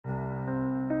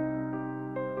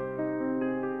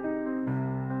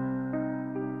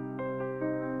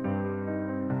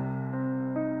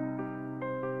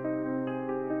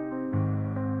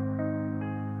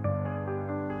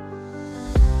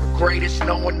greatest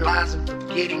knowing lies and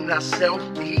forgetting thyself.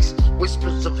 These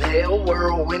whispers of hell,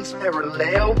 whirlwinds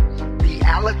parallel.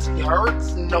 Reality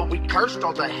hurts, and though we cursed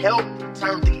all the help,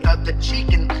 turn the other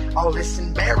cheek and all this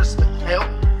embarrassment help.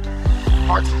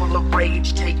 Hearts full of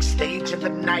rage, take stage in the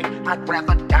night. I'd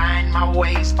rather die in my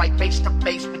ways, fight face to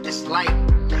face with this light.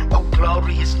 Oh,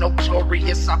 glorious,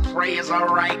 notorious, I pray is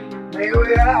alright. May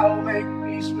we all make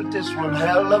peace with this one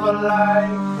hell of a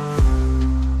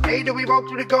life. Hey, do we walk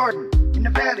through the garden, in the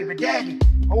valley with Daddy?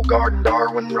 Old garden,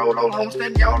 Darwin Road, old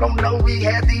homestead, y'all don't know we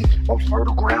had the most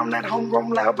fertile ground, that homegrown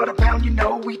loud, but a pound, you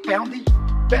know we found the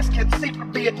best kept secret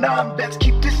Vietnam, best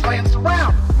keep this land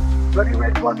surrounded. Bloody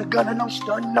red one, the gun and no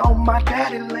stun on my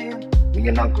daddy land. Me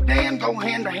and Uncle Dan go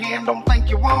hand to hand, don't think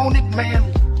you want it,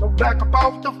 man. So back up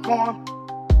off the farm,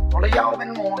 all of y'all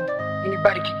been warned.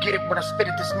 Anybody can get it when I spit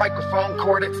at this microphone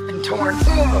cord that's been torn.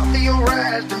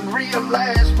 Theorized and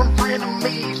realized from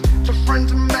frenemies to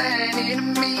friends of mine,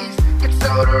 enemies. Get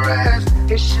sodarized,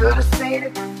 they should've seen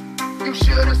it, you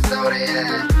should've saw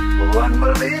it. But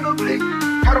unbelievably,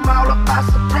 caught them all up by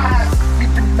surprise.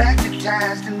 We've been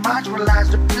magnetized and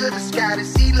modularized up to the sky.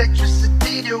 This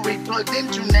electricity that we plugged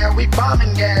into, now we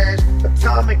bombing guys.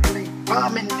 Atomically,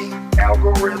 bombing the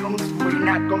algorithms. We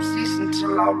not gonna cease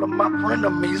until all of my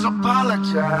frenemies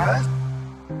apologize.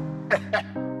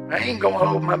 I ain't gonna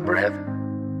hold my breath,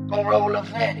 gonna roll a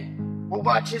fatty. We'll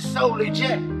watch his soul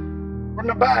eject from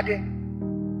the body.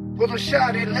 Pull the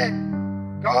shot and let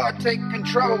God take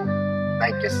control.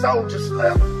 Thank your soldiers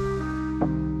left.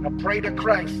 I pray to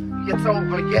Christ, it's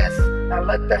over, yes. Now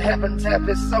let the heavens have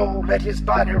his soul, let his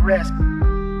body rest.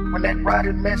 When that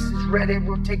rotted mess is ready,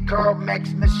 we'll take Karl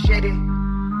Marx's machete,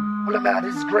 pull him out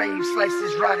his grave, slice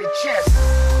his rotted chest.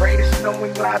 Greatest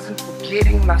knowing lies and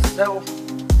forgetting myself.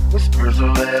 Whispers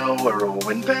of hell,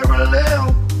 whirlwind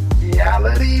parallel.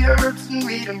 Reality hurts and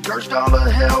we done cursed all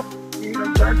the help. We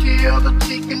done turned the other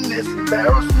cheek in this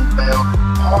embarrassment felt.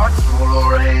 Hearts full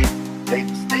of rage, take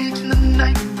the stage in the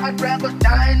night. I'd rather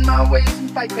die in my ways and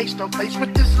fight face to face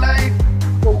with this life.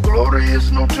 Oh, glorious,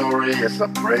 notorious, I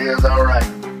pray is alright.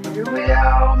 Here we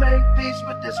all make peace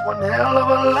with this one hell of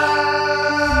a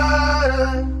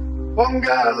life.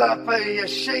 Bongala fe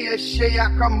she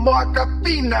akamoka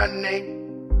pinane.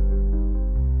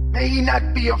 May he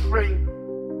not be afraid.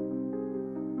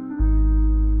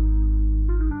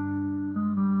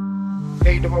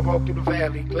 Hey, do I walk through the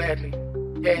valley gladly?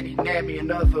 Daddy, nab me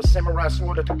another samurai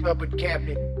sword at the cupboard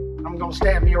cabinet. I'm gonna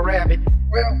stab me a rabbit.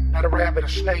 Well, not a rabbit, a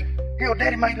snake. Hell,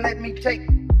 Daddy might let me take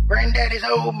Granddaddy's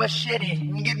old machete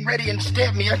and get ready and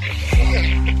stab me.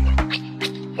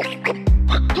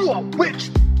 You a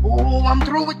witch. Oh, I'm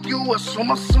through with you.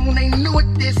 Osun ain't new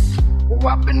at this. Oh,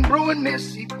 I've been brewing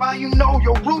this. If you know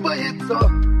your Ruba hits a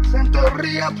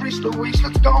Santeria, priest Luis,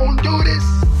 let's go and do this.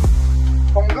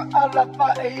 Ponga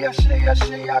alapa ea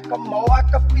shea como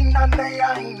akapinane.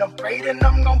 I ain't afraid and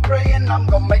I'm gon' pray and I'm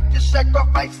gon' make the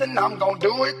sacrifice and I'm gon'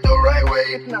 do it the right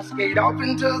way. Now skate off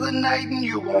into the night and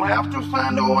you gon' have to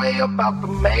find a way about the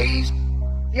maze.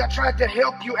 Yeah, I tried to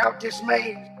help you out this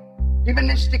maze,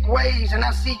 demonistic ways, and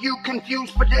I see you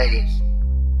confused for days.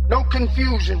 No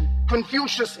confusion,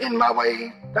 Confucius in my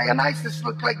way. Dionysus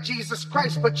look like Jesus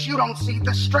Christ, but you don't see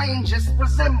the strangest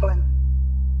resemblance.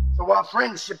 So our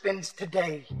friendship ends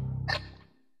today.